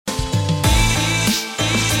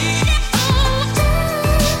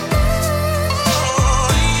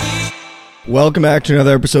Welcome back to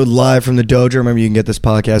another episode live from the Dojo. Remember, you can get this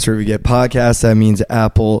podcast wherever you get podcasts. That means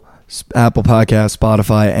Apple Podcasts,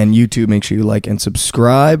 Spotify, and YouTube. Make sure you like and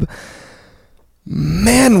subscribe.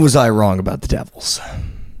 Man, was I wrong about the Devils.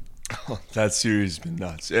 Oh, that series has been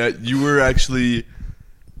nuts. You were actually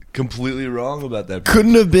completely wrong about that.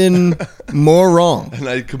 Couldn't have been more wrong. And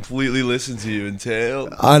I completely listened to you until...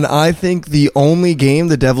 And I think the only game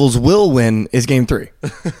the Devils will win is Game 3.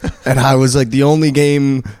 And I was like, the only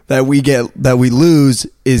game that we lose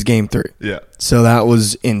is Game 3. Yeah. So that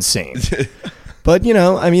was insane. But, you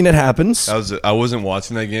know, I mean, it happens. I wasn't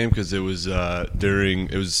watching that game because it was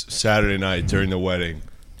Saturday night during the wedding.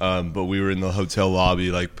 But we were in the hotel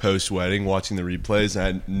lobby, like, post-wedding, watching the replays, and I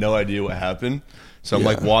had no idea what happened. So I'm,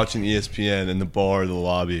 like, watching ESPN in the bar or the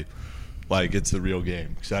lobby, like, it's the real game.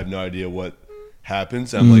 Because I have no idea what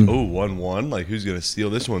happens. And I'm like, oh, 1-1? Like, who's going to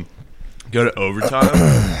steal this one? Go to overtime.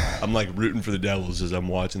 I'm, like, rooting for the Devils as I'm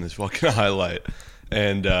watching this fucking highlight.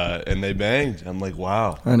 And they banged. I'm like,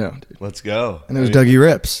 wow. I know, dude. Let's go. And it was Dougie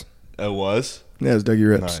Rips. It was? Yeah, it was Dougie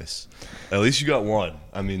Rips. Nice. At least you got one.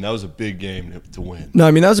 I mean, that was a big game to win. No,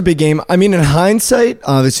 I mean, that was a big game. I mean, in hindsight,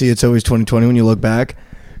 obviously it's always 2020 when you look back.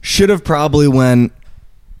 Should have probably went,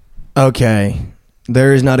 okay,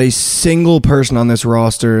 there is not a single person on this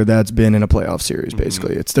roster that's been in a playoff series,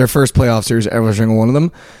 basically. It's their first playoff series, every single one of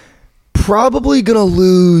them. Probably going to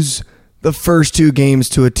lose the first two games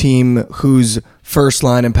to a team whose first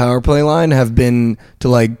line and power play line have been to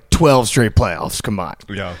like 12 straight playoffs combined.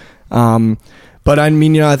 Yeah. But I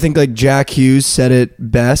mean, you know, I think like Jack Hughes said it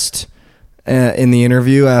best in the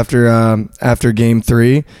interview after Game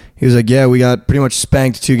 3. He was like, "Yeah, we got pretty much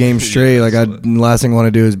spanked 2 games straight. Like, the last thing I want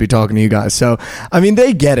to do is be talking to you guys." So, I mean,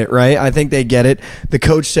 they get it, right? I think they get it. The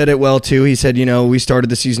coach said it well too. He said, you know, we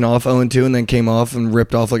started the season off 0-2 and then came off and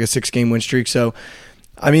ripped off like a 6-game win streak. So,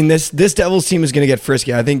 I mean, this Devils team is going to get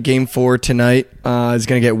frisky. I think Game 4 tonight is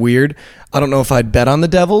going to get weird. I don't know if I'd bet on the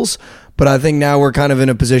Devils, but I think now we're kind of in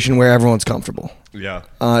a position where everyone's comfortable. Yeah.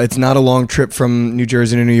 It's not a long trip from New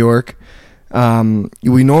Jersey to New York.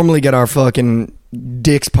 We normally get our fucking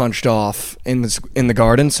dicks punched off in the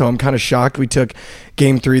Garden, so I'm kind of shocked we took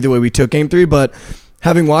Game 3 the way we took Game 3, but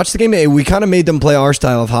having watched the game, we kind of made them play our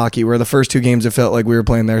style of hockey, where the first 2 games it felt like we were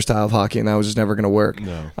playing their style of hockey, and that was just never going to work.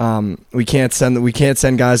 No. We can't send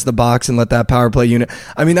guys to the box and let that power play unit.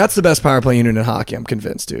 I mean, that's the best power play unit in hockey, I'm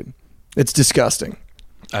convinced, dude. It's disgusting.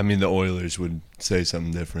 I mean, the Oilers would say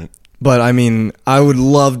something different. But, I mean, I would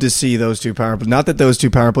love to see those 2 power plays. Not that those 2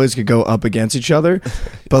 power plays could go up against each other,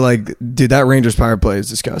 but, like, dude, that Rangers power play is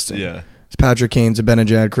disgusting. Yeah. It's Patrick Kane,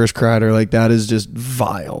 Zibanejad, Chris Kreider. Like, that is just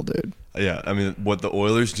vile, dude. Yeah, I mean, what the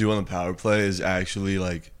Oilers do on the power play is actually,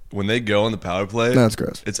 like, when they go on the power play, that's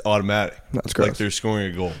gross. It's automatic. That's gross. Like, they're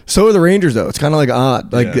scoring a goal. So are the Rangers, though. It's kind of like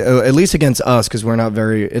odd. Like, at least against us, because we're not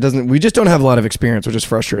we just don't have a lot of experience, which is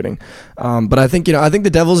frustrating. But I think, the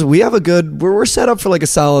Devils, we have we're set up for like a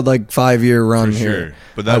solid, like, 5-year run for here. Sure.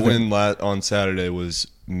 But that win on Saturday was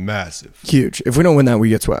massive. Huge. If we don't win that, we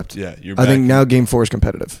get swept. Yeah. I think now Game 4 is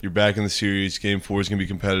competitive. You're back in the series. Game 4 is going to be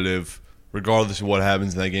competitive. Regardless of what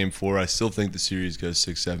happens in that Game 4, I still think the series goes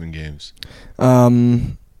 6-7 games.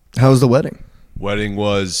 How was the wedding? Wedding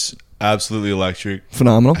was absolutely electric.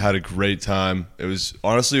 Phenomenal. I had a great time. It was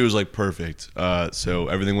like perfect. So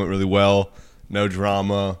everything went really well. No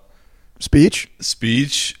drama. Speech.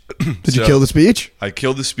 Did you kill the speech? I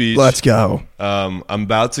killed the speech. Let's go. I'm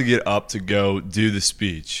about to get up to go do the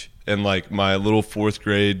speech. And like my little 4th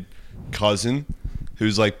grade cousin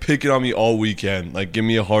who's like picking on me all weekend, like giving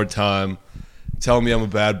me a hard time, telling me I'm a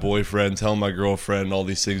bad boyfriend, telling my girlfriend all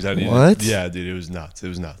these things I need. What? Yeah, dude, it was nuts. Wait,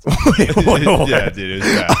 Yeah, dude, it was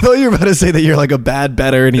bad. I thought you were about to say that you're like a bad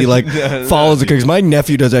bettor and he like follows the because my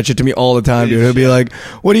nephew does that shit to me all the time, dude. He'll be like,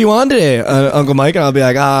 "What do you want today, Uncle Mike?" And I'll be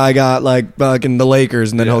like, I got like fucking the Lakers,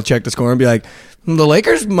 and then he'll check the score and be like, "The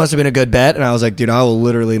Lakers must have been a good bet." And I was like, dude, I will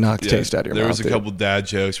literally knock the taste out of your mouth. There was a couple dad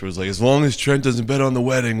jokes where it was like, as long as Trent doesn't bet on the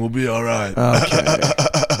wedding, we'll be all right.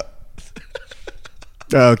 Okay.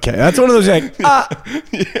 Okay, that's one of those like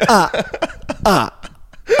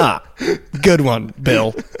good one,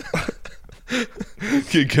 Bill.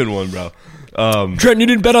 Good one, bro. Trent, you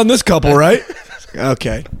didn't bet on this couple, right?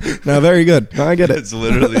 Okay, no, very good. I get it. It's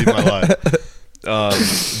literally my life.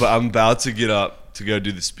 But I'm about to get up to go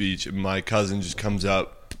do the speech, and my cousin just comes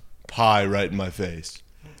up, pie right in my face.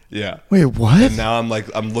 Yeah. Wait, what? And now I'm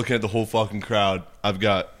looking at the whole fucking crowd. I've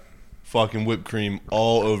got fucking whipped cream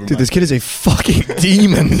all over me. Dude, this kid is a fucking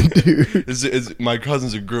demon, dude. My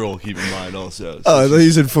cousin's a girl, keep in mind, also. So I thought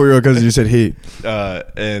you said 4-year-old cousin. You said he.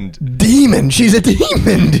 And demon. She's a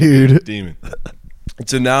demon, dude. Demon.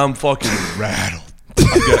 So now I'm fucking rattled.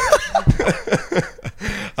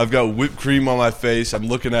 I've got whipped cream on my face. I'm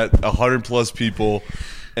looking at 100+ people,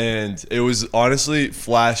 and it was honestly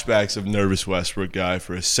flashbacks of nervous Westbrook guy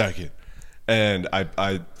for a second. And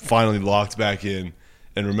I finally locked back in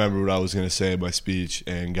and remembered what I was going to say in my speech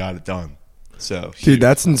and got it done. So, dude,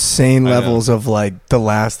 that's insane levels of like the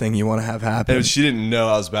last thing you want to have happen. And she didn't know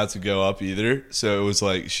I was about to go up either, so it was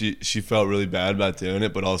like she felt really bad about doing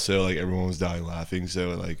it, but also like everyone was dying laughing, so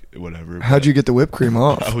like whatever. How'd you get the whipped cream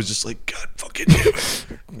off? I was just like, God fucking do it.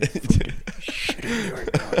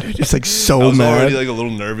 Dude, just like so I was mad. already like a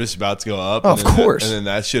little nervous about to go up. Oh, of course. And then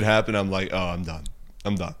that shit happened. I'm like, oh, I'm done.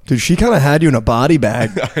 Dude, she kind of had you in a body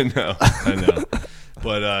bag. I know.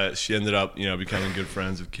 But she ended up, becoming good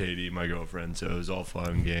friends with Katie, my girlfriend. So it was all fun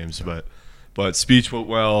and games. But speech went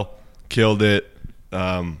well, killed it.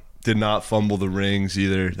 Did not fumble the rings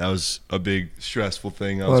either. That was a big stressful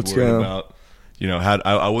thing I was worried about.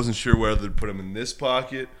 I wasn't sure whether to put them in this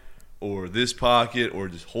pocket or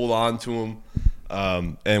just hold on to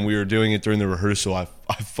them. And we were doing it during the rehearsal. I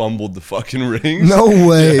fumbled the fucking rings. No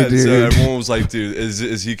way, dude. So everyone was like, dude,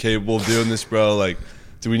 is he capable of doing this, bro? Like,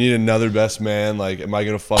 do we need another best man? Like, am I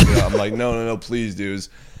going to fuck it up? I'm like, no, please, dude.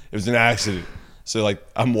 It was an accident. So, like,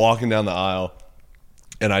 I'm walking down the aisle,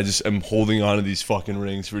 and I just am holding on to these fucking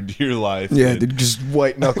rings for dear life. Yeah, dude, just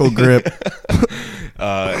white knuckle grip.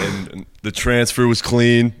 And the transfer was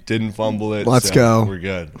clean. Didn't fumble it. Let's go. We're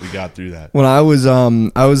good. We got through that. When I was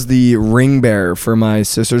the ring bearer for my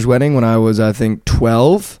sister's wedding when I was, I think,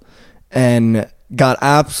 12, and got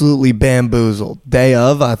absolutely bamboozled. Day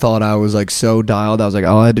of, I thought I was like so dialed. I was like,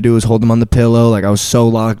 all I had to do was hold them on the pillow. Like, I was so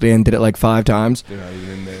locked in. Did it like 5 times. You're not even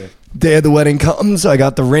in there. Day of the wedding comes. I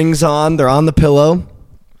got the rings on. They're on the pillow.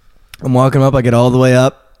 I'm walking up. I get all the way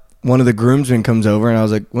up. One of the groomsmen comes over, and I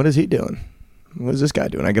was like, what is he doing? What is this guy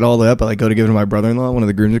doing? I get all the way up. I like go to give it to my brother-in-law. One of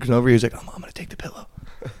the groomsmen comes over. He was like, oh, I'm going to take the pillow.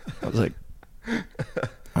 I was like,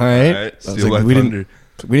 all right. I was like, we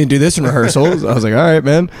didn't do this in rehearsals. I was like, all right,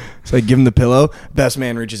 man. So I give him the pillow. Best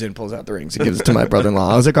man reaches in, pulls out the rings, and gives it to my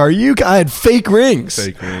brother-in-law. I was like, I had fake rings.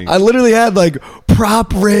 I literally had like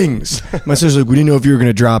prop rings. My sister's like, we didn't know if you were going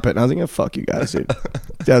to drop it. And I was like, yeah, fuck you guys, dude.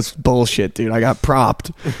 That's bullshit, dude. I got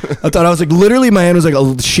propped. I thought I was like, literally my hand was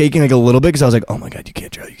like shaking like a little bit because I was like, oh my God, you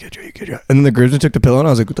can't drop. And then the groomsman took the pillow and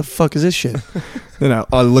I was like, what the fuck is this shit? Then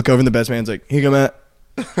I look over and the best man's like, here you go, Matt.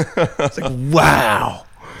 I was like, wow.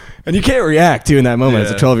 And you can't react to in that moment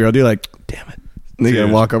as a 12-year-old. You're like, damn it. And then you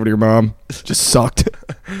gotta walk over to your mom. Just sucked.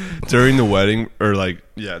 During the wedding,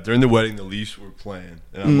 the Leafs were playing.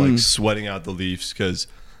 And I'm like sweating out the Leafs because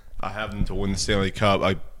I have them to win the Stanley Cup.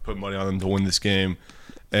 I put money on them to win this game.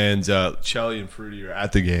 And Chelly and Fruity are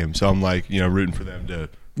at the game. So I'm like, rooting for them to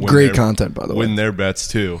win. Great content, by the way. Win their bets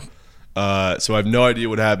too. So I have no idea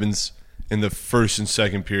what happens in the first and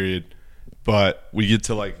second period. But we get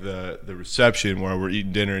to like the reception where we're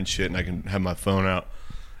eating dinner and shit, and I can have my phone out,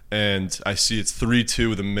 and I see it's 3-2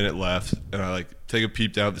 with a minute left, and I like take a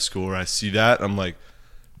peep down at the score. I see that, I'm like,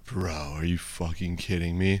 bro, are you fucking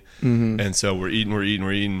kidding me? Mm-hmm. And so we're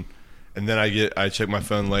eating, and then I check my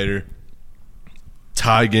phone later.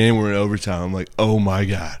 Tie game, we're in overtime. I'm like, oh my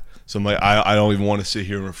God. So I'm like, I don't even want to sit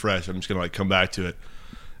here and refresh. I'm just gonna like come back to it,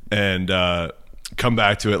 and come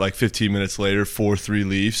back to it like 15 minutes later. 4-3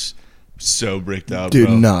 Leafs. So bricked out, dude,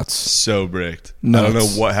 bro. Nuts. So bricked. Nuts. I don't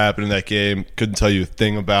know what happened in that game. Couldn't tell you a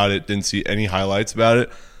thing about it. Didn't see any highlights about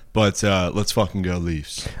it. But let's fucking go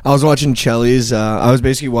Leafs. I was watching Chelly's. I was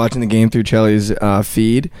basically watching the game through Chelly's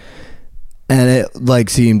feed, and it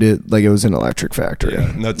like seemed like it was an electric factory.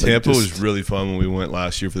 Yeah. No, Tampa was really fun when we went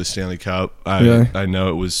last year for the Stanley Cup. I know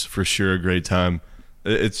it was for sure a great time.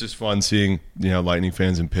 It's just fun seeing Lightning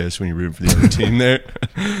fans and piss when you're rooting for the other team there,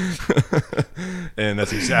 and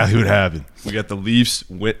that's exactly what happened. We got the Leafs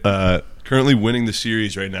currently winning the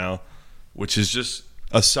series right now, which is just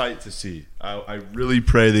a sight to see. I really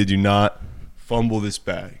pray they do not fumble this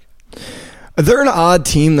bag. They're an odd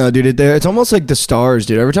team though, dude. It's almost like the Stars,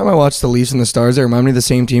 dude. Every time I watch the Leafs and the Stars, they remind me of the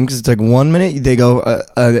same team because it's like 1 minute they go,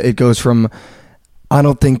 it goes from, I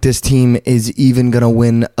don't think this team is even going to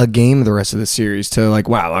win a game the rest of the series to like,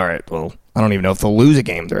 wow, all right, well, I don't even know if they'll lose a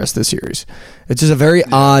game the rest of the series. It's just a very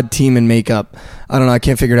odd team in makeup. I don't know. I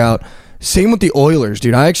can't figure it out. Same with the Oilers,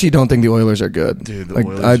 dude. I actually don't think the Oilers are good. Dude, the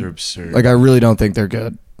Oilers are absurd. Like, I really don't think they're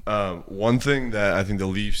good. One thing that I think the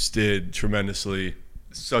Leafs did tremendously,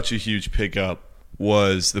 such a huge pickup,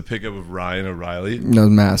 was the pickup of Ryan O'Reilly. No,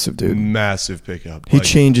 massive, dude. Massive pickup. He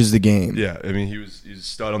changes the game. Yeah, I mean, he's a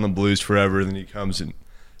stud on the Blues forever, and then he comes in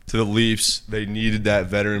to the Leafs. They needed that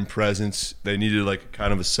veteran presence. They needed like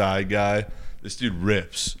kind of a side guy. This dude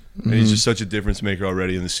rips, and he's just such a difference maker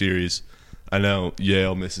already in the series. I know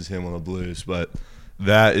Yale misses him on the Blues, but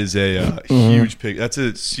that is a huge pick. That's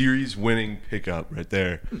a series-winning pickup right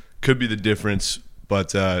there. Could be the difference,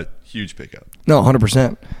 but huge pickup. No,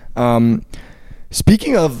 100%.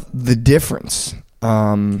 Speaking of the difference,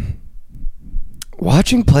 watching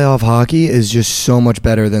playoff hockey is just so much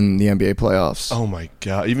better than the NBA playoffs. Oh my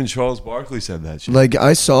God! Even Charles Barkley said that shit. Like,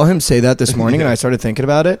 I saw him say that this morning, and I started thinking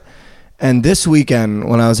about it. And this weekend,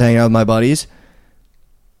 when I was hanging out with my buddies,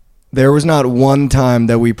 there was not one time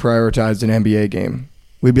that we prioritized an NBA game.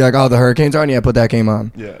 We'd be like, oh, the Hurricanes are on? Yeah, put that game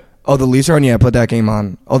on. Yeah. Oh, the Leafs are on? Yeah, put that game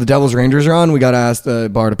on. Oh, the Devils Rangers are on? We got to ask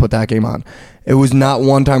the bar to put that game on. It was not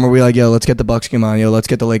one time where we like, yo, let's get the Bucks game on. Yo, let's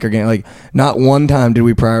get the Laker game. Like, not one time did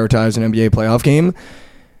we prioritize an NBA playoff game.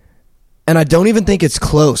 And I don't even think it's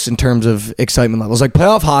close in terms of excitement levels. Like,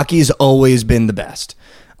 playoff hockey has always been the best.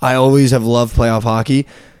 I always have loved playoff hockey.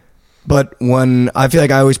 But when I feel like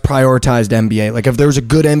I always prioritized NBA. Like, if there was a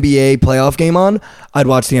good NBA playoff game on, I'd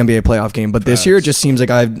watch the NBA playoff game. But this year, it just seems like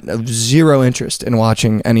I have zero interest in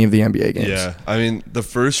watching any of the NBA games. Yeah. I mean, the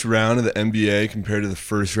first round of the NBA compared to the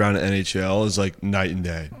first round of NHL is like night and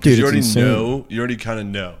day. Dude, you it's you already kind of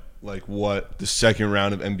know like what the second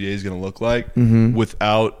round of NBA is going to look like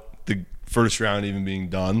without the first round even being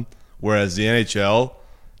done. Whereas the NHL,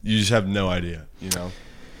 you just have no idea, you know?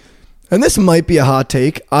 And this might be a hot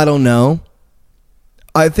take. I don't know.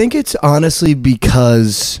 I think it's honestly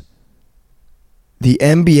because the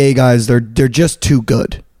NBA guys, they're just too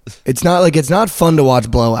good. It's not fun to watch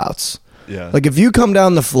blowouts. Yeah. Like, if you come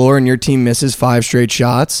down the floor and your team misses 5 straight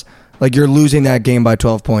shots, like, you're losing that game by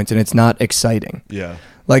 12 points, and it's not exciting. Yeah.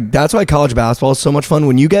 Like, that's why college basketball is so much fun.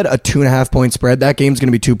 When you get a 2.5 point spread, that game's going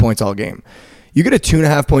to be 2 points all game. You get a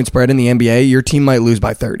 2.5 point spread in the NBA, your team might lose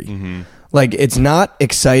by 30. Mm-hmm. Like, it's not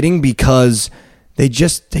exciting because they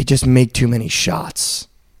just make too many shots.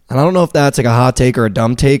 And I don't know if that's like a hot take or a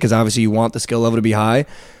dumb take, because obviously you want the skill level to be high.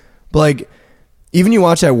 But, like, even you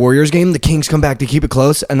watch that Warriors game, the Kings come back to keep it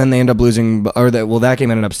close, and then they end up losing, that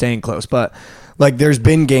game ended up staying close. But, like, there's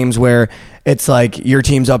been games where it's like your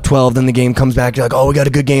team's up 12, then the game comes back, you're like, oh, we got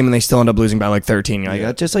a good game, and they still end up losing by like 13. You're like,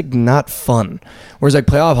 that's just like not fun. Whereas like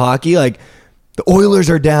playoff hockey, like, the Oilers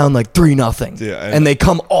are down like 3-0, and they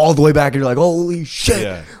come all the way back, and you're like, holy shit.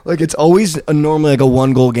 Yeah. Like, it's always normally like a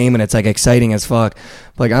 1-goal game, and it's like exciting as fuck.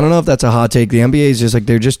 Like, I don't know if that's a hot take. The NBA is just like,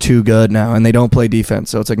 they're just too good now, and they don't play defense,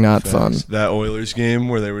 so it's like not fun. That Oilers game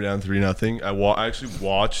where they were down 3-0, I actually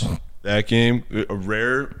watched that game. A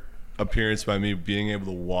rare appearance by me being able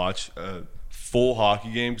to watch a full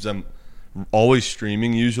hockey game, because I'm always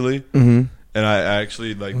streaming usually. Mm-hmm. And I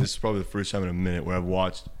actually, like, this is probably the first time in a minute where I've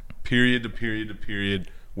watched period to period to period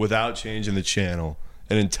without changing the channel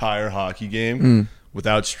an entire hockey game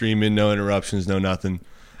without streaming, no interruptions, no nothing.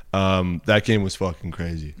 That game was fucking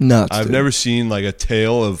crazy. Nuts. I've never seen like a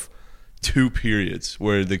tale of 2 periods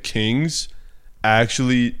where the Kings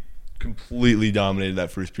actually completely dominated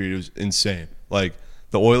that first period. It was insane. Like,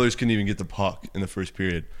 the Oilers couldn't even get the puck in the first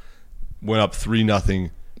period. Went up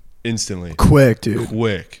 3-0 instantly. Quick, dude.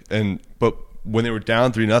 Quick. But when they were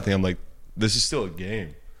down 3-0, I'm like, this is still a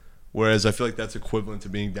game. Whereas I feel like that's equivalent to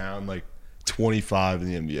being down like 25 in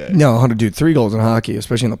the NBA. No, 100, dude. 3 goals in hockey,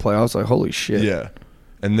 especially in the playoffs. Like, holy shit. Yeah.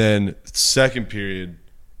 And then second period,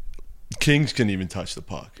 Kings couldn't even touch the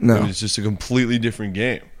puck. No. It was just a completely different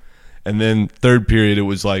game. And then third period, it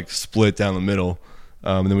was like split down the middle.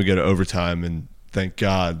 And then we go to overtime, and thank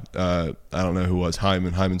God, I don't know who it was,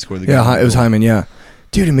 Hyman scored the game. Yeah, it was Hyman, yeah.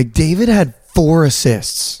 Dude, and McDavid had 4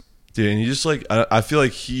 assists. Dude, and he just like, I feel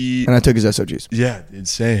like he... And I took his SOGs. Yeah,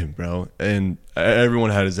 insane, bro. And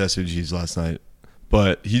everyone had his SOGs last night.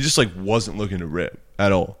 But he just like wasn't looking to rip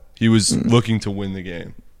at all. He was looking to win the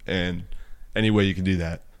game. And any way you can do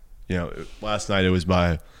that. You know, last night it was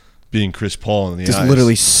by being Chris Paul in the just ice.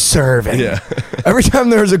 Literally serving. Yeah. Every time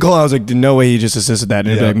there was a goal, I was like, no way he just assisted that.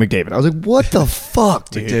 And it'd be like McDavid. I was like, what the fuck,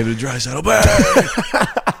 dude? McDavid to Draisaitl, bang!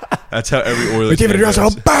 That's how every Oilers McDavid to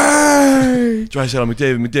Draisaitl, bang! Draisaitl,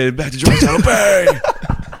 McDavid, back to Draisaitl, bang!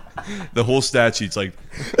 The whole stat sheet's like...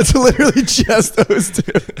 It's literally just those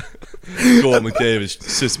two. Goal McDavid,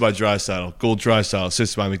 assisted by Draisaitl. Goal Draisaitl,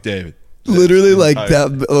 assisted by McDavid. Literally, like that,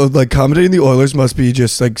 like commentating the Oilers must be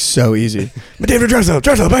just like so easy. McDavid,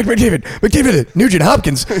 Draisaitl, back to McDavid, Nugent,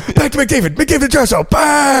 Hopkins, back to McDavid, Draisaitl,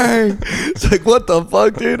 bang! It's like, what the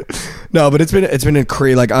fuck, dude? No, but it's been a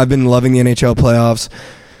crazy. Like, I've been loving the NHL playoffs.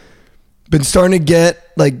 Been starting to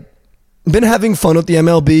get like, been having fun with the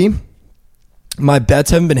MLB. My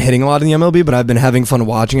bets haven't been hitting a lot in the MLB, but I've been having fun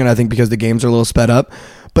watching it. I think because the games are a little sped up.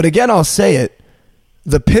 But again, I'll say it.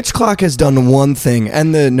 The pitch clock has done one thing,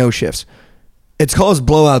 and the no shifts. It's caused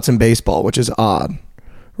blowouts in baseball, which is odd,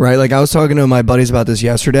 right? Like, I was talking to my buddies about this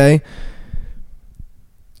yesterday.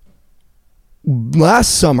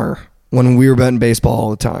 last summer when we were betting baseball all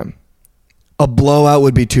the time, a blowout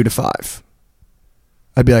would be 2-5.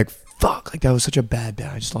 I'd be like, fuck, like that was such a bad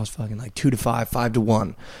bet. I just lost fucking like 2-5,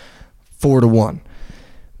 5-1, 4-1.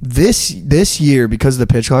 This year, because of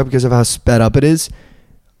the pitch clock, because of how sped up it is,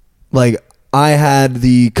 like I had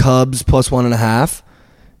the Cubs plus 1.5,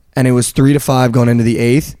 and it was 3-5 going into the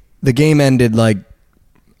 8th. The game ended like,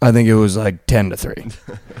 I think it was like 10-3.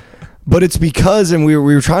 But it's because, and we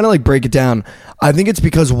were trying to like break it down. I think it's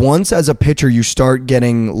because once as a pitcher you start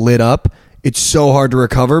getting lit up, it's so hard to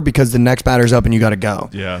recover because the next batter's up and you got to go.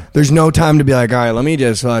 Yeah. There's no time to be like, all right, let me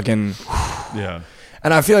just fucking. Yeah.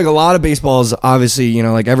 And I feel like a lot of baseball is obviously, you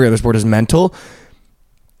know, like every other sport is mental.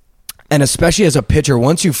 And especially as a pitcher,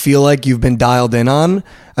 once you feel like you've been dialed in on,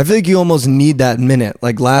 I feel like you almost need that minute.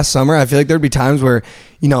 Like last summer, I feel like there'd be times where,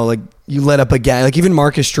 you know, like you let up a guy, like even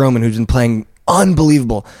Marcus Stroman, who's been playing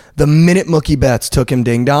unbelievable. The minute Mookie Betts took him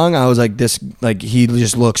ding dong, I was like, this, like he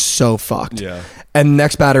just looks so fucked. Yeah. And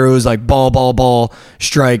next batter, it was like ball,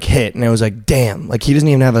 strike, hit. And it was like, damn, like he doesn't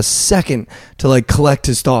even have a second to like collect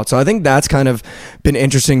his thoughts. So I think that's kind of been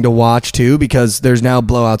interesting to watch too, because there's now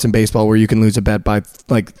blowouts in baseball where you can lose a bet by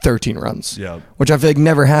like 13 runs, Yeah. which I feel like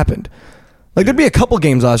never happened. Like there'd be a couple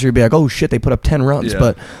games last year, you'd be like, oh shit, they put up 10 runs. Yeah.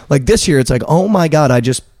 But like this year, it's like, oh my God, I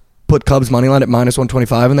just put Cubs money line at minus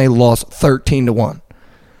 125 and they lost 13-1.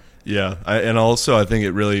 Yeah. And also I think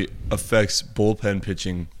it really affects bullpen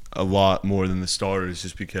pitching a lot more than the starters,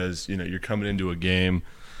 just because, you know, you're coming into a game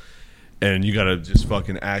and you got to just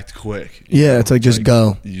fucking act quick. Yeah, it's like just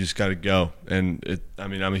go. You just got to go. And I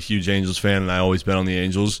mean, I'm a huge Angels fan and I always bet on the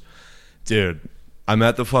Angels. Dude, I'm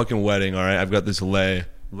at the fucking wedding, all right? I've got this lay.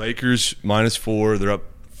 Lakers -4, they're up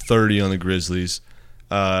 30 on the Grizzlies.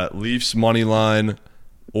 Leafs money line,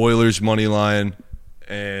 Oilers money line,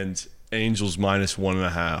 and Angels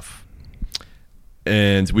 -1.5.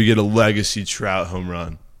 And we get a legacy Trout home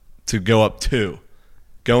run to go up 2.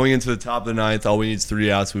 Going into the top of the 9th, all we need is 3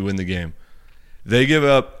 outs, we win the game. They give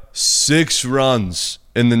up 6 runs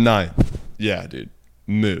in the 9th. Yeah, dude.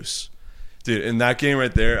 Moose. Dude, in that game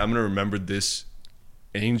right there, I'm going to remember this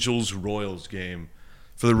Angels-Royals game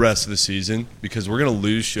for the rest of the season, because we're going to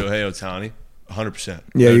lose Shohei Ohtani 100%.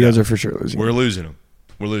 Yeah, No you guys doubt. are for sure losing. We're losing him.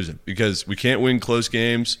 We're losing because we can't win close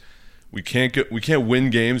games. We can't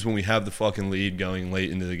win games when we have the fucking lead going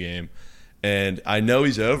late into the game. And I know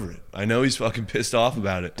he's over it. I know he's fucking pissed off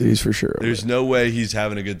about it. Dude, he's for sure. There's no way he's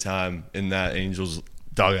having a good time in that Angels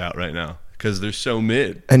dugout right now because they're so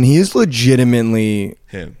mid. And he is legitimately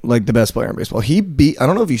Him. like the best player in baseball. He beat, I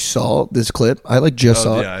don't know if you saw this clip. I like just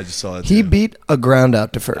saw it. Yeah, I just saw it. He too. beat a ground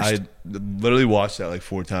out to first. I literally watched that like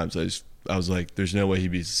 4 times. I was like, there's no way he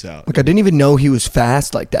beats us out. Like I didn't even know he was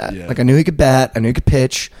fast like that. Yeah. Like I knew he could bat. I knew he could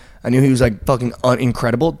pitch. I knew he was like fucking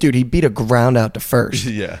incredible. Dude, he beat a ground out to first.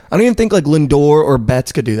 Yeah. I don't even think like Lindor or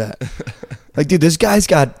Betts could do that. Like, dude, this guy's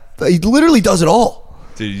he literally does it all.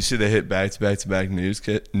 Dude, you see they hit back-to-back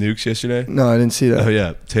nukes yesterday? No, I didn't see that. Oh,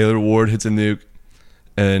 yeah. Taylor Ward hits a nuke,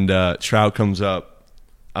 and Trout comes up.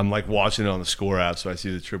 I'm, like, watching it on the score app, so I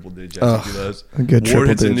see the triple digit. I see those. A good Ward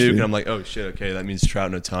hits a triple nuke, digit. and I'm like, oh, shit, okay, that means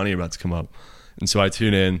Trout and Ohtani are about to come up. And so I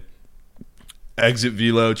tune in. Exit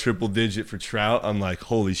velo, triple digit for Trout. I'm like,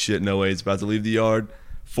 holy shit, no way. It's about to leave the yard.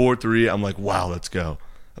 4-3. I'm like, wow, let's go.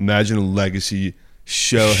 Imagine a legacy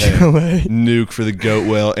Shohei nuke for the goat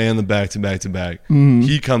whale and the back-to-back-to-back. Mm-hmm.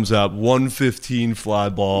 He comes up, 115 fly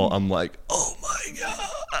ball. I'm like, oh, my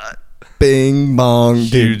God. Bing, bong.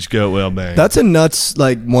 Huge Dude, goat whale bang. that's a nuts,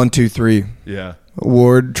 like 1, 2, 3. Yeah.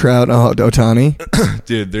 Ward, Trout, Ohtani.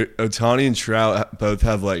 Dude, Ohtani and Trout both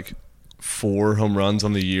have like 4 home runs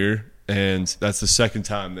on the year. And that's the second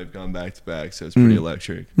time they've gone back-to-back, so it's pretty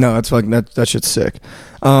electric. No, that's fucking that shit's sick.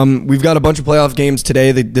 We've got a bunch of playoff games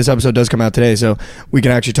today. This episode does come out today, so we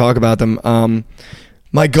can actually talk about them.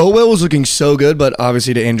 My go whale was looking so good, but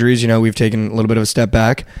obviously to injuries, you know, we've taken a little bit of a step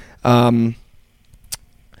back.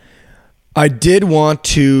 I did want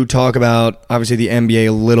to talk about obviously the NBA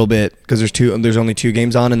a little bit because there's only 2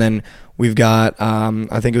 games on, and then we've got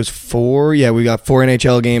I think it was 4. Yeah, we got 4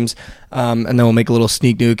 NHL games, and then we'll make a little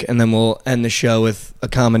sneak nuke, and then we'll end the show with a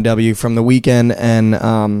common W from the weekend and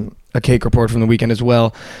a cake report from the weekend as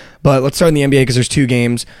well. But let's start in the NBA because there's 2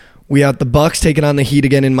 games. We got the Bucks taking on the Heat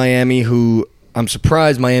again in Miami, who I'm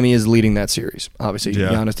surprised Miami is leading that series. Obviously, Yeah.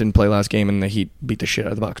 Giannis didn't play last game, and the Heat beat the shit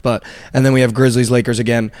out of the Bucks. And then we have Grizzlies, Lakers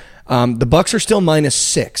again. The Bucks are still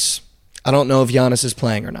 -6. I don't know if Giannis is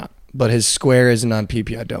playing or not, but his square isn't on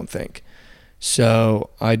PP, I don't think.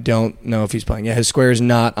 So I don't know if he's playing. Yeah, his square is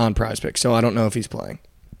not on Prize Picks, so I don't know if he's playing.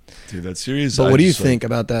 Dude, that series. But what do you think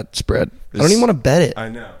about that spread? I don't even want to bet it. I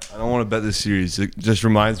know. I don't want to bet this series. It just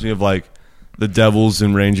reminds me of like the Devils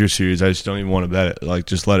and Rangers series, I just don't even want to bet it. Like,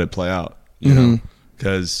 just let it play out, you know?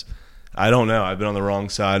 Because I don't know. I've been on the wrong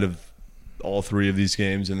side of all 3 of these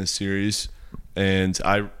games in this series. And,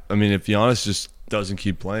 I mean, if Giannis just doesn't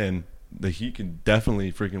keep playing, the Heat can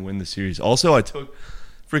definitely freaking win the series. Also, I took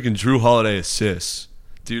freaking Drew Holiday assists.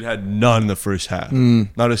 Dude had none in the first half.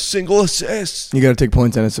 Not a single assist. You got to take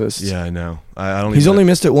points and assists. Yeah, I know. I don't. He's only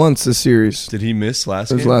missed it once this series. Did he miss last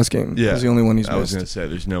game? It was last game. Yeah. It was the only one he's missed. I was going to say,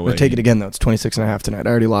 there's no way. We'll take it again, though. It's 26.5 tonight.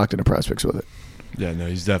 I already locked in a prize picks with it. Yeah, no,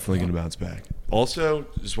 he's definitely going to bounce back. Also,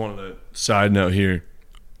 just wanted to side note here.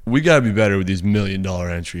 We got to be better with these $1 million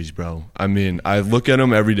entries, bro. I mean, I look at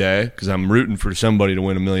them every day because I'm rooting for somebody to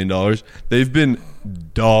win $1 million. They've been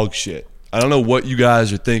dog shit. I don't know what you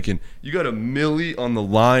guys are thinking. You got a milli on the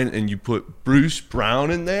line and you put Bruce Brown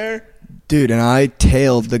in there? Dude, and I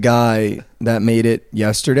tailed the guy that made it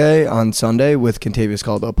yesterday on Sunday with Contavious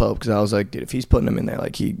Caldwell-Pope because I was like, dude, if he's putting him in there,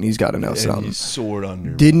 like he's got to know something. He's soared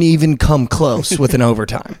under. Didn't even come close with an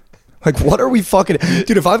overtime. Like, what are we fucking...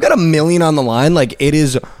 Dude, if I've got $1 million on the line, like, it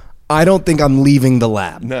is... I don't think I'm leaving the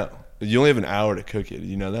lab. No. You only have an hour to cook it.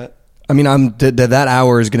 You know that? I mean, that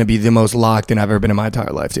hour is going to be the most locked in I've ever been in my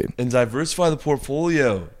entire life, dude. And diversify the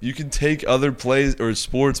portfolio. You can take other plays or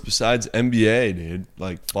sports besides NBA, dude.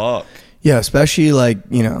 Like, fuck. Yeah, especially, like,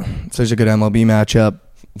 you know, if there's a good MLB matchup.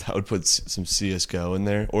 I would put some CSGO in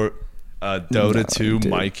there. Or Dota 2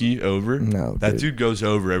 dude. Mikey over. No, that dude goes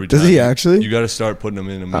over every time. Does he actually? You got to start putting him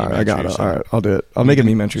in a meme entry. I got it. All right, I'll do it. I'll make a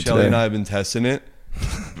meme entry Shelly today. and I have been testing it.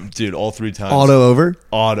 Dude, all 3 times. Auto over?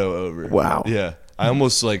 Auto over. Wow. Yeah. I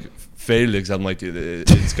almost, like, faded it because I'm like, dude,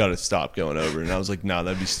 it's got to stop going over. And I was like, nah,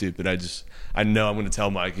 that'd be stupid. I know I'm going to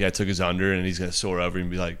tell Mikey I took his under and he's going to soar over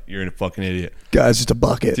and be like, you're a fucking idiot. Guy's just a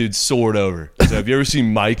bucket. Dude, soared over. So have you ever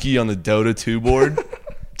seen Mikey on the Dota 2 board?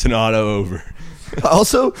 It's an auto over.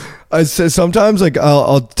 Also, I say sometimes, like,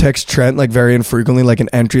 I'll text Trent, like, very infrequently, like, an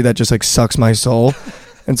entry that just, like, sucks my soul.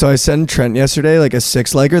 And so I sent Trent yesterday, like, a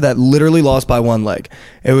 6-legger that literally lost by 1 leg.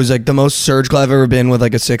 It was, like, the most surgical I've ever been with,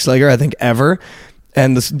 like, a 6-legger, I think, ever.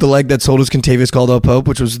 And the leg that sold was Contavious Caldwell-Pope,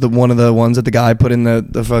 which was one of the ones that the guy put in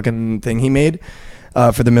the fucking thing he made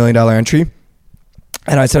for the $1 million entry.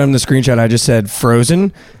 And I sent him the screenshot. I just said,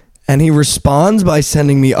 frozen. And he responds by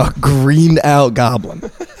sending me a greened out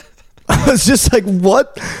goblin. I was just like,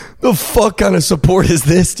 what the fuck kind of support is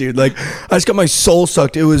this, dude? Like, I just got my soul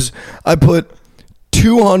sucked. I put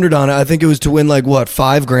 200 on it. I think it was to win, like, what,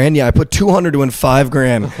 $5,000? Yeah, I put 200 to win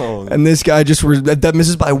 $5,000. Oh. And this guy that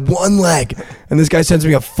misses by 1 leg. And this guy sends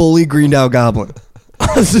me a fully greened out goblin.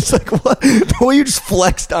 I was just like, what? The way you just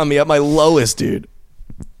flexed on me at my lowest, dude.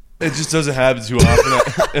 It just doesn't happen too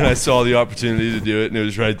often. And I saw the opportunity to do it, and it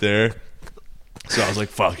was right there. So I was like,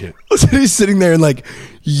 fuck it. So he's sitting there in, like,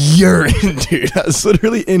 urine, dude. I was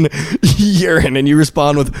literally in urine, and you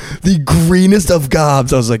respond with the greenest of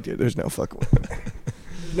gobs. I was like, dude, there's no fucking way.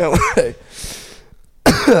 No way.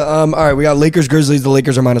 All right, we got Lakers Grizzlies. The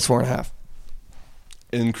Lakers are -4.5.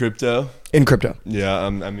 In crypto? In crypto. Yeah, I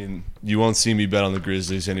mean, you won't see me bet on the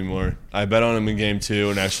Grizzlies anymore. I bet on them in game 2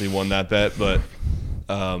 and actually won that bet, but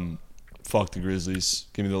fuck the Grizzlies.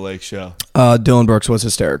 Give me the Lake show. Dylan Brooks was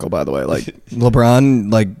hysterical, by the way. Like, LeBron,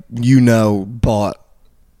 like, bought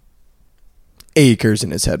acres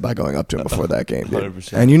in his head by going up to him before that game, dude.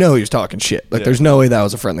 100%. And he was talking shit. Like, there's no way that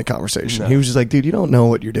was a friendly conversation. No. He was just like, dude, you don't know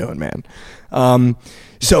what you're doing, man.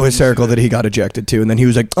 So hysterical that he got ejected too. And then he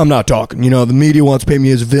was like, I'm not talking. The media wants to paint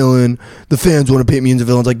me as a villain. The fans want to paint me as a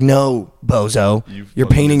villain. It's like, no, bozo. You're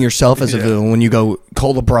painting yourself as a villain when you go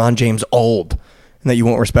call LeBron James old and that you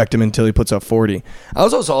won't respect him until he puts up 40. I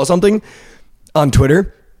also saw something on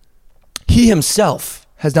Twitter. He himself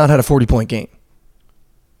has not had a 40-point game.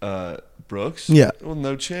 Brooks? Yeah. Well,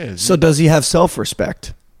 no chance. So does he have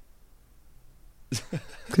self-respect?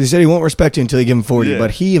 Because he said he won't respect you until you give him 40,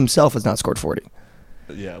 but he himself has not scored 40.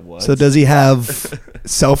 Yeah, what? So does he have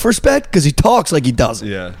self-respect? Because he talks like he doesn't.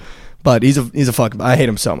 Yeah. But he's a fucking... I hate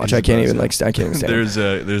him so much. I can't even stand him. There's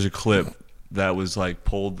a clip that was like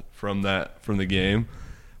pulled from the game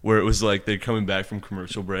where it was like they're coming back from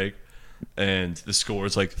commercial break and the score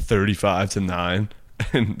is like 35-9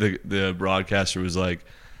 and the broadcaster was like,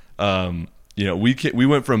 we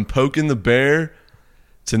went from poking the bear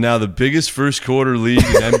to now the biggest first quarter lead in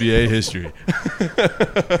NBA history.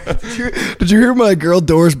 Did you hear my girl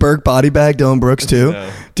Doris Burke body bag Dylan Brooks too?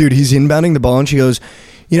 No. Dude, he's inbounding the ball and she goes,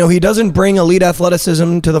 he doesn't bring elite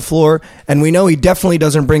athleticism to the floor, and we know he definitely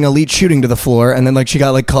doesn't bring elite shooting to the floor. And then like she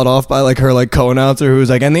got like cut off by like her like co-announcer who was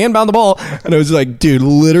like, and they inbound the ball, and it was like, dude,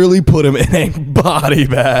 literally put him in a body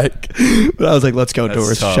bag. But I was like, let's go, that's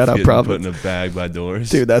Doris. Tough, Shout out, Providence. Put in a bag by Doris,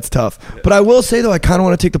 dude. That's tough. Yeah. But I will say though, I kind of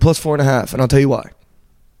want to take the +4.5, and I'll tell you why.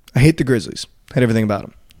 I hate the Grizzlies. Hate everything about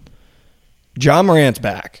them. John Morant's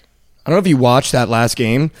back. I don't know if you watched that last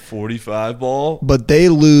game. 45 ball. But they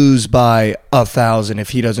lose by 1,000 if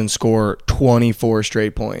he doesn't score 24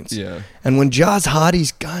 straight points. Yeah. And when Ja's hot,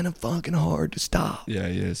 he's kind of fucking hard to stop. Yeah,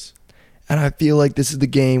 he is. And I feel like this is the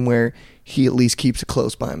game where he at least keeps it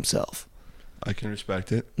close by himself. I can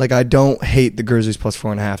respect it. Like, I don't hate the Grizzlies plus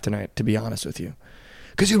 4.5 tonight, to be honest with you.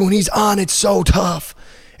 Because when he's on, it's so tough.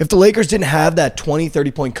 If the Lakers didn't have that 20,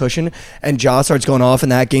 30-point cushion and Ja starts going off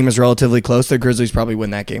and that game is relatively close, the Grizzlies probably win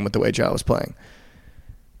that game with the way Ja was playing.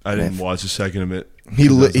 I didn't watch a second of it.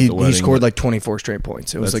 He scored like 24 straight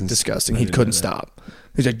points. It was like disgusting. He couldn't stop.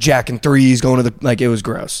 He's like jacking threes, going to the, like, it was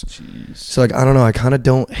gross. Jeez. So, like, I don't know. I kind of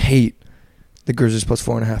don't hate the Grizzlies plus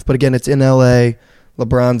 4.5. But again, it's in LA.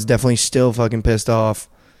 LeBron's definitely still fucking pissed off.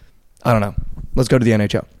 I don't know. Let's go to the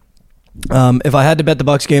NHL. If I had to bet the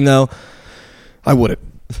Bucks game, though, I wouldn't.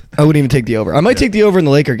 I wouldn't even take the over. I might take the over in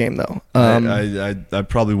the Laker game, though. I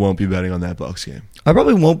probably won't be betting on that Bucks game. I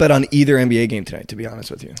probably won't bet on either NBA game tonight, to be honest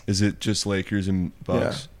with you. Is it just Lakers and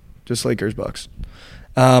Bucks? Yeah, just Lakers, Bucks.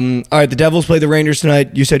 All right, the Devils play the Rangers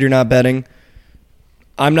tonight. You said you're not betting.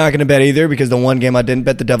 I'm not going to bet either because the one game I didn't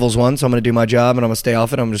bet, the Devils won, so I'm going to do my job and I'm going to stay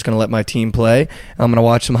off it. I'm just going to let my team play. I'm going to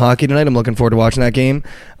watch some hockey tonight. I'm looking forward to watching that game.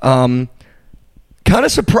 Kind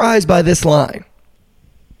of surprised by this line.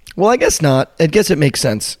 Well, I guess not. I guess it makes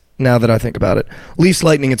sense now that I think about it. Leafs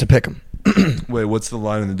Lightning, it's a pick 'em. Wait, what's the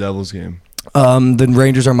line in the Devils game? The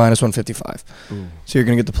Rangers are minus 155. Ooh. So you're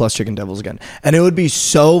going to get the plus chicken Devils again. And it would be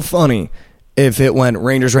so funny if it went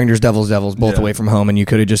Rangers, Devils, both away from home, and you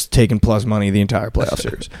could have just taken plus money the entire playoff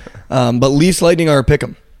series. But Leafs Lightning are a pick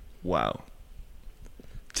 'em. Wow.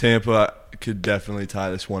 Tampa could definitely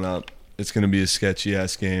tie this one up. It's going to be a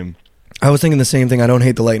sketchy-ass game. I was thinking the same thing. I don't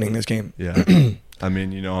hate the Lightning this game. Yeah. I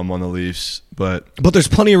mean, I'm on the Leafs, but there's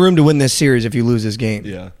plenty of room to win this series if you lose this game.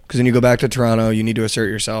 Yeah. Because then you go back to Toronto. You need to assert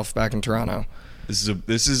yourself back in Toronto. This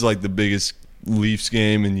is like the biggest Leafs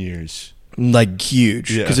game in years. Like,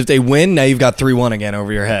 huge. Yeah. Because if they win, now you've got 3-1 again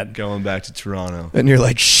over your head. Going back to Toronto. And you're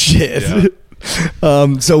like, shit.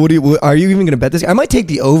 Yeah. So are you even going to bet this? I might take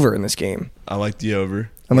the over in this game. I like the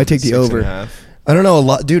over. I might take the over. 6.5. I don't know. A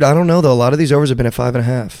lot, dude, I don't know, though. A lot of these overs have been at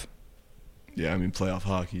 5.5. Yeah, I mean, playoff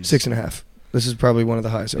hockey. 6.5. This is probably one of the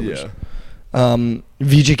highest overs. Yeah.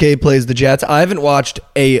 VGK plays the Jets. I haven't watched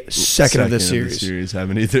a second of this series.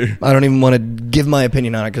 Haven't either. I don't even want to give my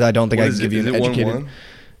opinion on it because I don't think I can give you an educated. 1-1?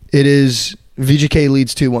 It is VGK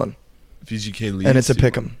leads 2-1. VGK leads. And it's a 2-1.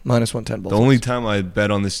 pick 'em. Minus 110. The only time I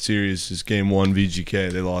bet on this series is game 1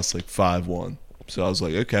 VGK. They lost like 5-1. So I was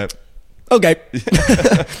like, okay. Okay.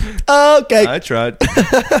 I tried.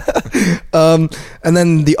 And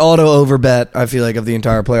then the auto over bet, I feel like, of the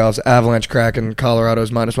entire playoffs, Avalanche Kraken, Colorado's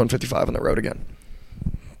minus 155 on the road again.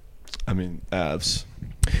 I mean, Avs.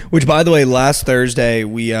 Which, by the way, last Thursday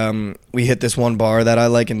we hit this one bar that I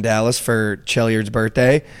like in Dallas for Cheliard's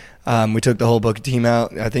birthday. We took the whole book team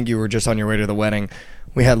out. I think you were just on your way to the wedding.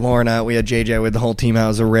 We had Lauren out. We had JJ with the whole team out.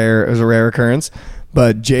 It was a rare occurrence.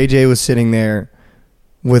 But JJ was sitting there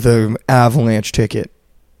with an Avalanche ticket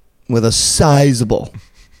with a sizable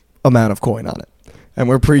amount of coin on it. And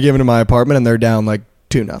we're pre-giving to my apartment, and they're down like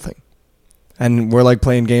 2-0. And we're like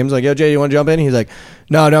playing games. Like, yo, Jay, you want to jump in? He's like,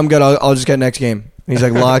 no, I'm good. I'll just get next game. And he's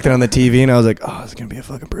like locked it on the TV, and I was like, oh, it's going to be a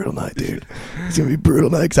fucking brutal night, dude. It's going to be a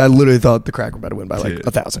brutal night. Because I literally thought the Kraken were about to win by like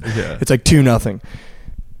 1,000. Yeah. It's like 2-0.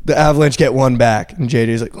 The Avalanche get one back, and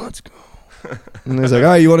JJ's like, let's go. And he's like, all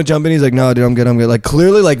right, you want to jump in? He's like, no, dude, I'm good. Like,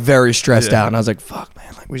 clearly, like, very stressed out. And I was like, fuck,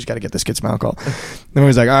 man. Like, we just got to get this kid's smile call. Then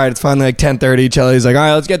he's like, all right, it's finally like 10:30. Chelly's like, all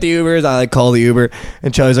right, let's get the Ubers. I like call the Uber.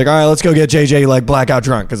 And Chelly's like, all right, let's go get JJ like blackout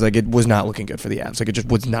drunk. Because like it was not looking good for the Avs. Like, it just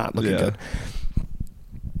was not looking good.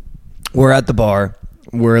 We're at the bar.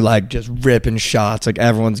 We're like just ripping shots. Like,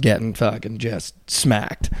 everyone's getting fucking just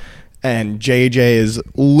smacked. And JJ is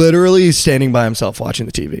literally standing by himself watching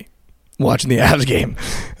the TV. Watching the Avs game,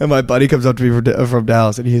 and my buddy comes up to me from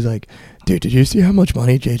Dallas, and he's like, dude, did you see how much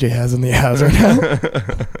money JJ has in the Avs right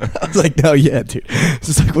now? I was like, no, yeah, dude. This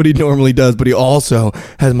is like what he normally does, but he also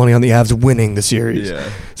has money on the Avs winning the series. Yeah.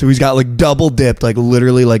 So he's got like double dipped, like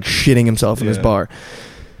literally like shitting himself in his bar.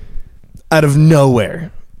 Out of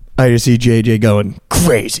nowhere, I just see JJ going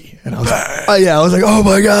crazy. And I was like, I was like, oh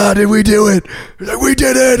my God, did we do it? He's like, we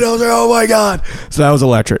did it. I was like, oh my God. So that was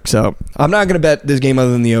electric. So I'm not going to bet this game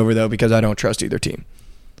other than the over, though, because I don't trust either team.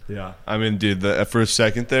 Yeah. I mean, dude, for a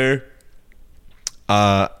second there,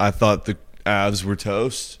 I thought the Avs were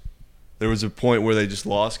toast. There was a point where they just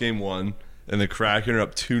lost game 1, and the Kraken are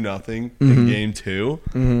up 2-0 in game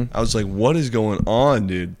 2. I was like, what is going on,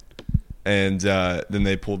 dude? And then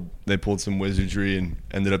they they pulled some wizardry and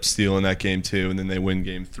ended up stealing that game 2, and then they win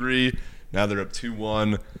game 3. Now they're up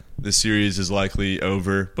 2-1. The series is likely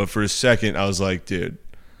over. But for a second, I was like, dude,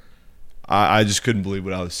 I just couldn't believe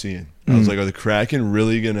what I was seeing. I was like, are the Kraken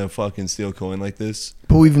really going to fucking steal coin like this?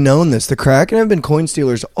 But we've known this. The Kraken have been coin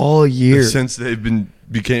stealers all year. Since they've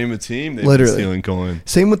became a team, they've been stealing coin.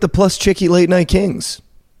 Same with the Plus Chicky Late Night Kings.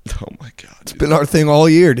 Oh, my God. It's been our thing all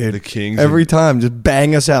year, dude. The Kings. Every time. Just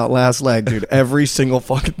bang us out last leg, dude. Every single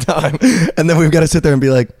fucking time. And then we've got to sit there and be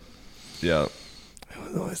like, yeah. It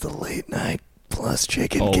was always the Late Night Plus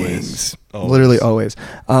Chicken Always. Kings. Always. Literally always.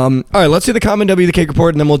 All right, let's do the Common W, the Cake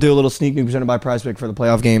Report, and then we'll do a little Sneak Nuke presented by Prize Pick for the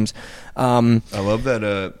playoff games. I love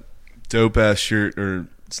that dope-ass shirt or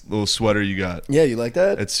little sweater you got. Yeah, you like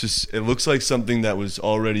that? It looks like something that was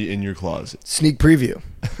already in your closet. Sneak preview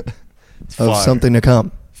It's of fire. something to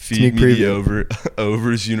come. Feed Sneak me preview.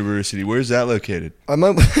 Overs University. Where's that located? I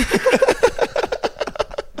might...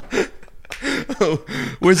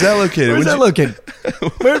 Where's that located? Where's that located?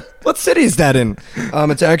 What city is that in?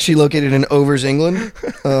 It's actually located in Overs, England,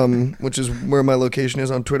 which is where my location is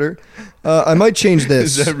on Twitter. I might change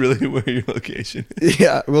this. Is that really where your location is?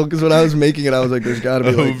 Yeah, well, because when I was making it, I was like, "There's got to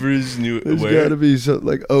be Overs, there's got to be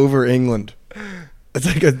like over England." It's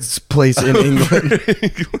like a place in England.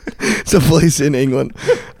 It's a place in England.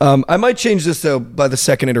 I might change this though by the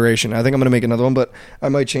second iteration. I think I'm gonna make another one, but I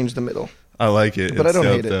might change the middle. I like it. But it's I don't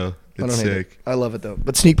dope, hate it. though. I It's don't hate sick. it. I love it though.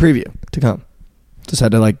 But sneak preview to come. Just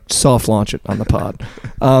had to like soft launch it on the pod.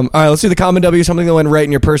 All right, let's do the Common W, something that went right in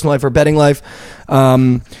your personal life or betting life.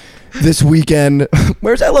 This weekend,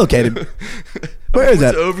 where's that located? Where is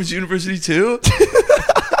that? Overs University too?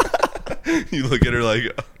 You look at her like,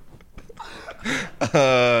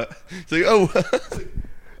 it's like, oh,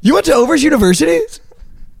 You went to Overs University?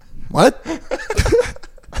 What?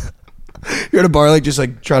 You're at a bar, like, just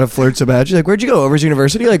like trying to flirt so bad. She's like, "Where'd you go? Overs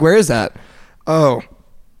University? Like, where is that?" Oh,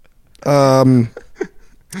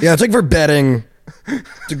 yeah, it's like for betting.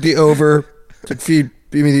 It's like the over. It's like feed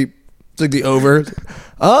me the. It's like the over.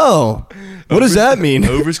 Oh, what does that mean?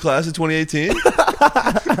 Overs class of 2018.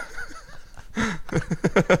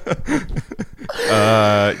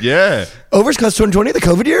 Yeah. Overs class 2020, the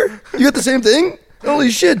COVID year. You got the same thing?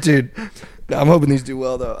 Holy shit, dude. No, I'm hoping these do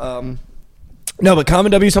well though. No, but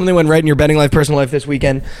Common W, something went right in your betting life, personal life this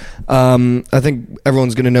weekend. I think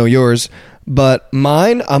everyone's going to know yours. But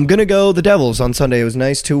mine, I'm going to go the Devils on Sunday. It was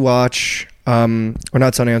nice to watch, or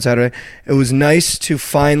not Sunday, on Saturday. It was nice to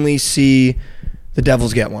finally see the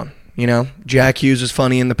Devils get one. You know, Jack Hughes was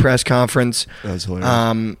funny in the press conference. That was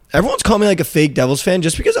hilarious. Everyone's called me like a fake Devils fan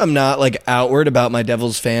just because I'm not like outward about my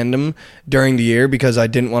Devils fandom during the year because I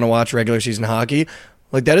didn't want to watch regular season hockey.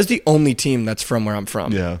 Like, that is the only team that's from where I'm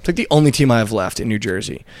from. Yeah. It's like the only team I have left in New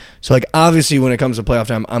Jersey. So, like, obviously when it comes to playoff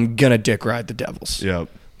time, I'm going to dick ride the Devils. Yeah.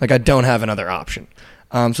 Like, I don't have another option.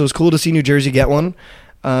 So it's cool to see New Jersey get one.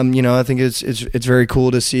 You know, I think it's very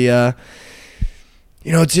cool to see, you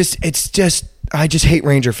know, it's just, I just hate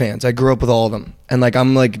Ranger fans. I grew up with all of them. And, like,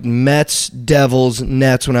 I'm, like, Mets, Devils,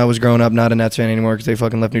 Nets when I was growing up. Not a Nets fan anymore because they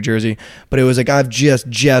fucking left New Jersey. But it was, like,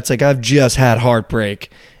 Jets. Like, I've just had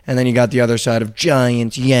heartbreak. And then you got the other side of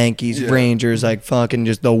Giants, Yankees, Rangers, like, fucking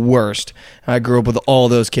just the worst. I grew up with all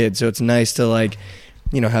those kids. So it's nice to, like,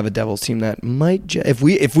 you know, have a Devils team that might... if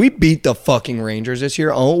we beat the fucking Rangers this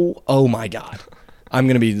year, oh my God. I'm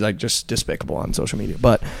going to be, like, just despicable on social media.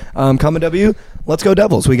 But, Common W, let's go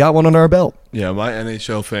Devils. We got one on our belt. Yeah, my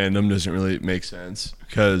NHL fandom doesn't really make sense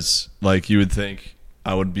because, like, you would think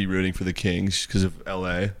I would be rooting for the Kings because of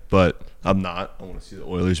LA, but I'm not. I want to see the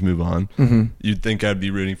Oilers move on. Mm-hmm. You'd think I'd be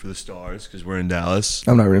rooting for the Stars because we're in Dallas.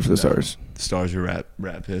 I'm not rooting for the Stars. The Stars are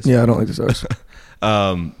rat piss. Yeah, I don't like the Stars.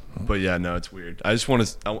 But yeah, no, it's weird. I just want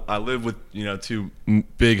to. I live with, you know, two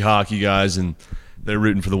big hockey guys, and they're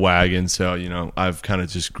rooting for the wagon. So, you know, I've kind of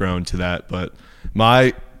just grown to that. But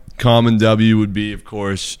my Common W would be, of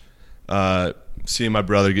course, seeing my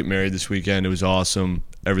brother get married this weekend. It was awesome.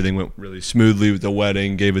 Everything went really smoothly with the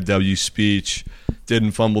wedding. Gave a W speech.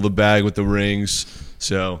 Didn't fumble the bag with the rings.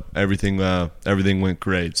 So everything went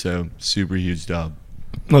great. So super huge dub.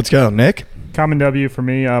 Let's go, Nick. Common W for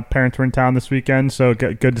me. Parents were in town this weekend, so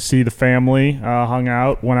good to see the family. Hung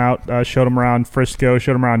out, went out, showed them around Frisco,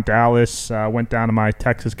 showed them around Dallas. Went down to my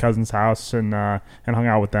Texas cousin's house and hung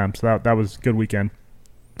out with them. So that was a good weekend.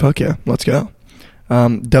 Fuck yeah, let's go.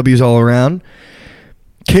 W's all around.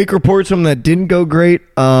 Cake report, something that didn't go great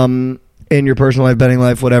in your personal life, betting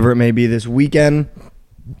life, whatever it may be this weekend.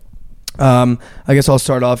 I guess I'll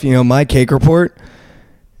start off. You know, my cake report,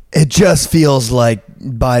 it just feels like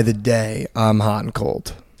by the day I'm hot and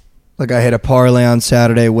cold. Like, I hit a parlay on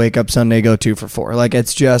Saturday, wake up Sunday, go 2 for 4. Like,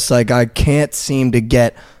 it's just like I can't seem to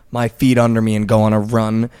get my feet under me and go on a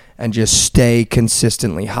run and just stay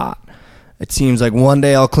consistently hot. It seems like one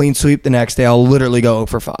day I'll clean sweep, the next day I'll literally go 0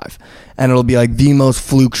 for 5. And it'll be like the most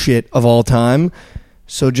fluke shit of all time.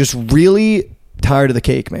 So just really tired of the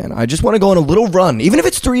cake, man. I just want to go on a little run, even if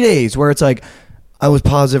it's 3 days, where it's like I was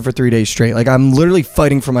positive for 3 days straight. Like I'm literally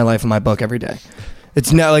fighting for my life in my book every day.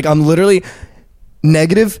 It's not like I'm literally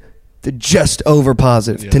negative to just over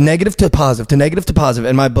positive, to negative to positive, to negative to positive.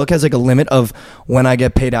 And my book has like a limit of when I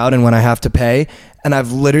get paid out and when I have to pay. And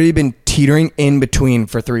I've literally been teetering in between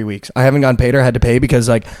for 3 weeks. I haven't gotten paid or had to pay because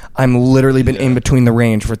like I'm literally been in between the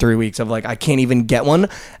range for 3 weeks of like I can't even get one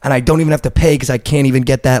and I don't even have to pay because I can't even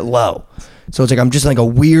get that low. So it's like I'm just like a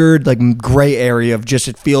weird like gray area of just,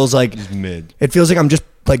 it feels like just mid. It feels like I'm just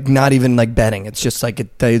like not even like betting. It's just like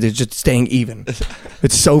it's just staying even.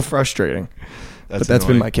 It's so frustrating. That's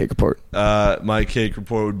been my cake report. My cake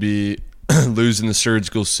report would be losing the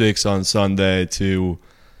surgical 6 on Sunday to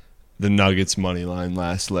the Nuggets money line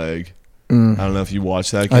last leg. I don't know if you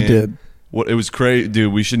watched that game. I did. It was crazy,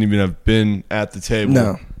 dude. We shouldn't even have been at the table.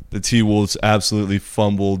 No. The T-Wolves absolutely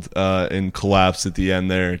fumbled and collapsed at the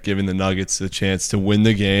end there, giving the Nuggets a chance to win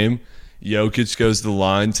the game. Jokic goes to the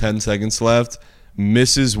line, 10 seconds left,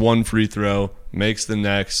 misses one free throw, makes the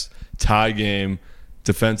next, tie game,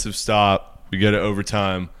 defensive stop. We get it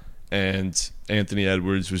overtime, and Anthony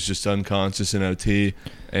Edwards was just unconscious in OT,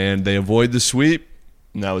 and they avoid the sweep,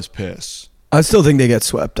 and that was piss. I still think they get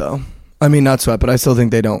swept, though. I mean, not swept, but I still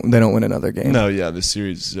think they don't win another game. No, yeah, the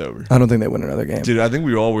series is over. I don't think they win another game. Dude, I think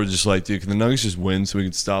we all were just like, dude, can the Nuggets just win so we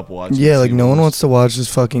can stop watching? Yeah, like no one wants to watch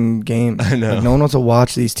this fucking game. I know. Like, no one wants to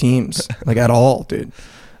watch these teams, like at all, dude.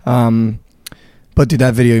 But dude,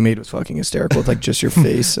 that video you made was fucking hysterical. With like just your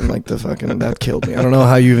face and like the fucking, that killed me. I don't know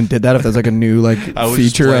how you even did that. If that's like a new like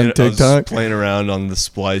feature on TikTok. I was playing around on the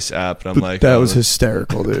Splice app, and I'm like, that was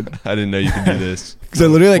hysterical, dude. I didn't know you could do this. Because I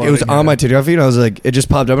literally like it was on my TikTok feed. And I was like, it just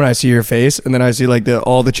popped up, and I see your face, and then I see like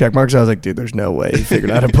all the check marks. I was like, dude, there's no way he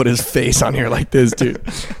figured out how to put his face on here like this, dude.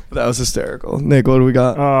 That was hysterical. Nick, what do we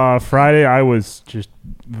got? Friday, I was just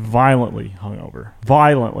violently hungover.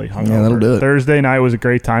 Yeah, that'll do it. Thursday night was a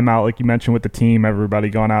great time out, like you mentioned, with the team. Everybody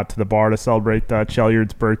going out to the bar to celebrate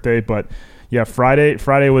Chelyard's birthday. But yeah,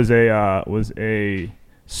 Friday was a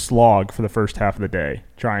slog for the first half of the day,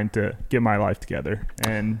 trying to get my life together.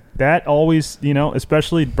 And that always,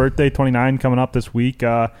 especially birthday 29 coming up this week.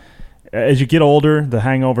 As you get older, the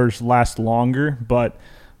hangovers last longer. But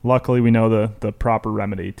luckily, we know the proper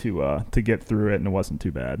remedy to get through it, and it wasn't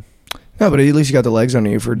too bad. No, but at least you got the legs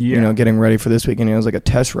under you for getting ready for this weekend. It was like a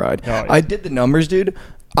test ride. Oh, yeah. I did the numbers, dude.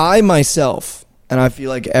 I myself, and I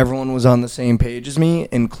feel like everyone was on the same page as me,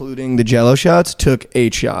 including the Jello shots, took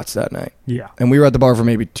 8 shots that night. Yeah, and we were at the bar for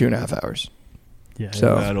maybe 2.5 hours. Yeah,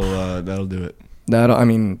 so that'll do it. That'll do it.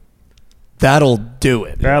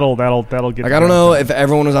 That'll get. Like I don't know if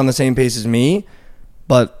everyone was on the same pace as me,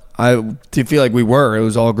 but I do feel like we were. It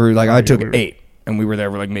was all group. Like I took 8. And we were there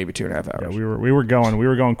for like maybe 2.5 hours. Yeah, we were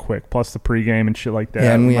going quick. Plus the pregame and shit like that.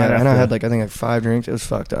 Yeah, and I had like I think like 5 drinks. It was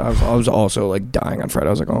fucked up. I was also like dying on Friday. I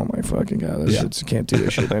was like, oh my fucking god, can't do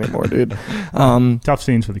this shit anymore, dude. Tough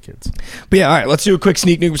scenes for the kids. But yeah, all right, let's do a quick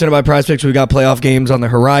sneak nuke presented by Prize Picks. We got playoff games on the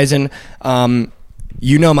horizon.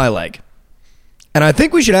 You know my leg, and I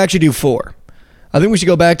think we should actually do 4. I think we should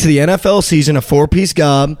go back to the NFL season, a 4-piece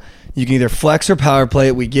gob. You can either flex or power play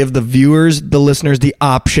it. We give the viewers, the listeners, the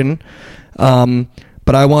option.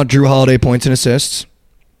 But I want Drew Holiday points and assists.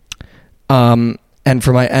 And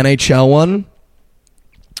for my NHL one,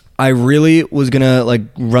 I really was going to like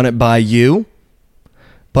run it by you,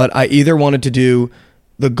 but I either wanted to do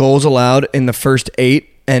the goals allowed in the first 8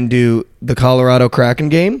 and do the Colorado Kraken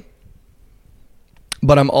game,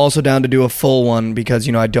 but I'm also down to do a full one because,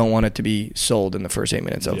 I don't want it to be sold in the first 8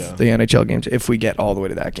 minutes of the NHL games if we get all the way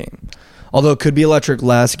to that game. Although it could be electric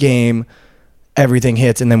last game, everything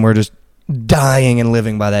hits, and then we're just dying and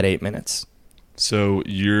living by that 8 minutes. So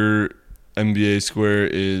your NBA square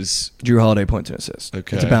is Drew Holiday points and assists.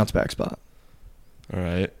 Okay, it's a bounce back spot. All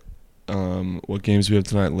right. What games do we have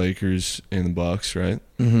tonight? Lakers and the Bucks, right?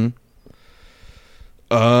 Mm-hmm.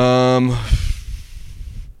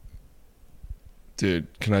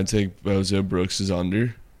 Dude, can I take Bozo Brooks'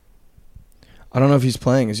 under? I don't know if he's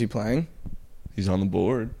playing. Is he playing? He's on the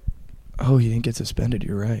board. Oh, he didn't get suspended.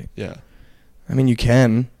 You're right. Yeah. I mean, you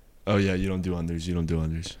can. Oh, yeah, you don't do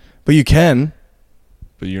unders. But you can.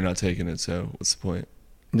 But you're not taking it, so what's the point?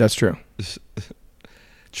 That's true.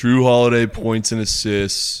 Drew Holiday points and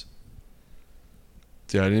assists.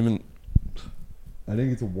 Dude, I didn't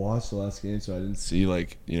get to watch the last game, so I didn't see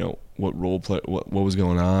what role play, what was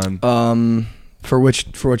going on. For which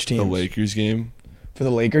team? The Lakers game. For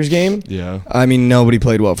the Lakers game? Yeah. I mean, nobody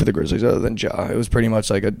played well for the Grizzlies other than Ja. It was pretty much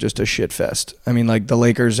like just a shit fest. I mean, like the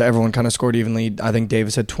Lakers, everyone kind of scored evenly. I think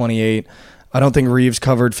Davis had 28. I don't think Reeves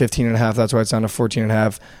covered 15.5. That's why it's down to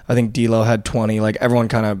 14.5. I think D'Lo had 20. Like everyone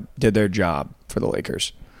kind of did their job for the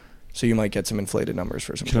Lakers. So you might get some inflated numbers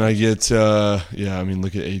for some. Can I get, I mean,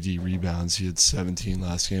 look at AD rebounds. He had 17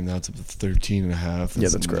 last game. Now it's up to 13.5. Yeah,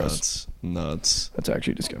 that's gross. Nuts. That's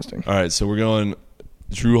actually disgusting. All right, so we're going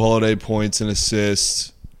Drew Holiday points and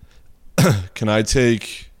assists. Can I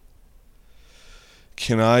take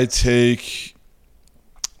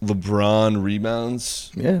LeBron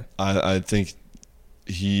rebounds? Yeah. I think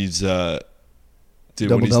he's dude,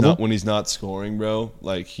 Double-double? when he's not scoring, bro,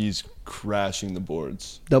 like he's crashing the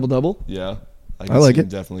boards. Double-double? Yeah. I like see him it.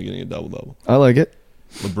 definitely getting a double-double. I like it.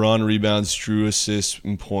 LeBron rebounds, Drew assists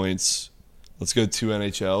and points. Let's go 2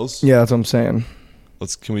 NHLs. Yeah, that's what I'm saying.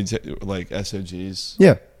 Can we take like SOGs?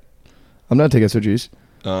 Yeah. I'm not taking SOGs.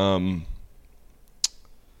 I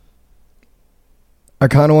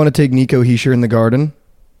kind of want to take Nico Hischier in the Garden.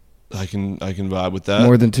 I can vibe with that.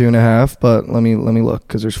 More than 2.5, but let me look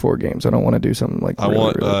because there's 4 games. I don't want to do something like. I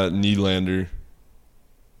want Nylander.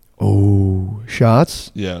 Oh,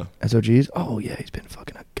 shots. Yeah. SOGs. Oh yeah, he's been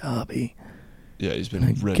fucking a gobby. Yeah, he's been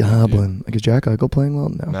a ripping, goblin. dude. Like is Jack Eichel playing well?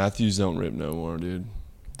 No. Matthews don't rip no more, dude.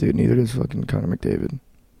 Dude, neither does fucking Connor McDavid.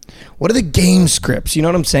 What are the game scripts? You know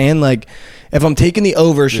what I'm saying? Like, if I'm taking the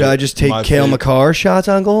over, should I just take Cale Makar shots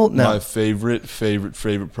on goal? No. My favorite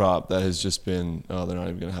prop that has just been. Oh, they're not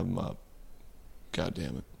even gonna have them up. God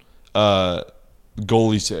damn it.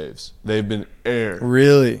 Goalie saves. They've been air.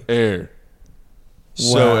 Really? Air.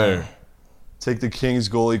 So air. Take the Kings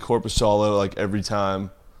goalie Corpusalo like every time.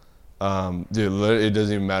 Dude, it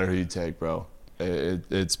doesn't even matter who you take, bro.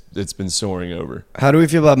 It's been soaring over. How do we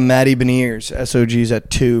feel about Matty Beniers? SOGs at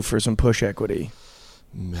 2 for some push equity.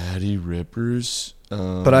 Matty Rippers.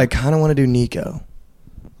 But I kind of want to do Nico.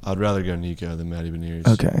 I'd rather go Nico than Matty Beniers.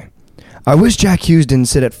 Okay. I wish Jack Hughes didn't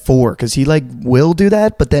sit at 4 because he will do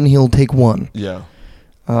that, but then he'll take 1. Yeah.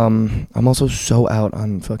 I'm also so out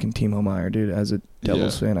on fucking Timo Meyer, dude, as a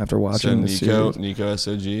Devils fan after watching this series. Nico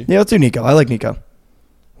SOG? Yeah, let's do Nico. I like Nico.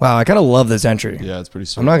 Wow, I kind of love this entry. Yeah, it's pretty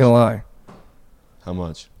sweet. I'm not going to lie. How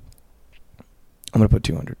much? I'm going to put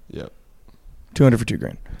 200. Yep. 200 for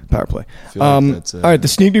 $2,000. Power play. Like that's, all right, the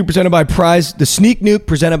Sneak Nuke presented by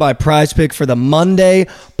Prize Pick for the Monday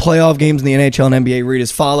playoff games in the NHL and NBA read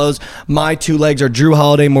as follows. My 2 legs are Drew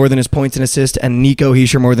Holiday more than his points and assists and Nico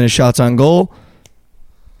Hischier more than his shots on goal.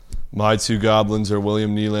 My 2 Goblins are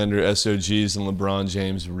William Nylander SOGs and LeBron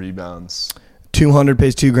James rebounds. 200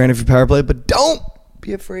 pays $2,000 for power play, but don't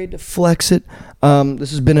be afraid to flex it.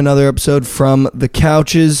 This has been another episode from the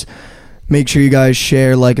couches. Make sure you guys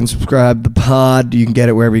share, like, and subscribe the pod. You can get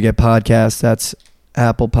it wherever you get podcasts. That's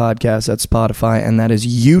Apple Podcasts, that's Spotify, and that is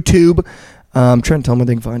YouTube. Trent, tell them where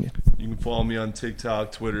they can find you. You can follow me on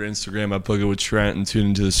TikTok, Twitter, Instagram. I plug it with Trent and tune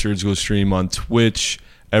into the Surgical Stream on Twitch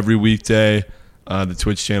every weekday. The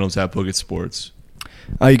Twitch channel is at Book Sports.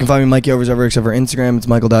 You can find me, Mikey Overs, over Instagram. It's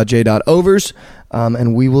michael.j.overs.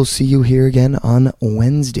 And we will see you here again on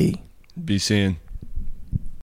Wednesday. Be seeing.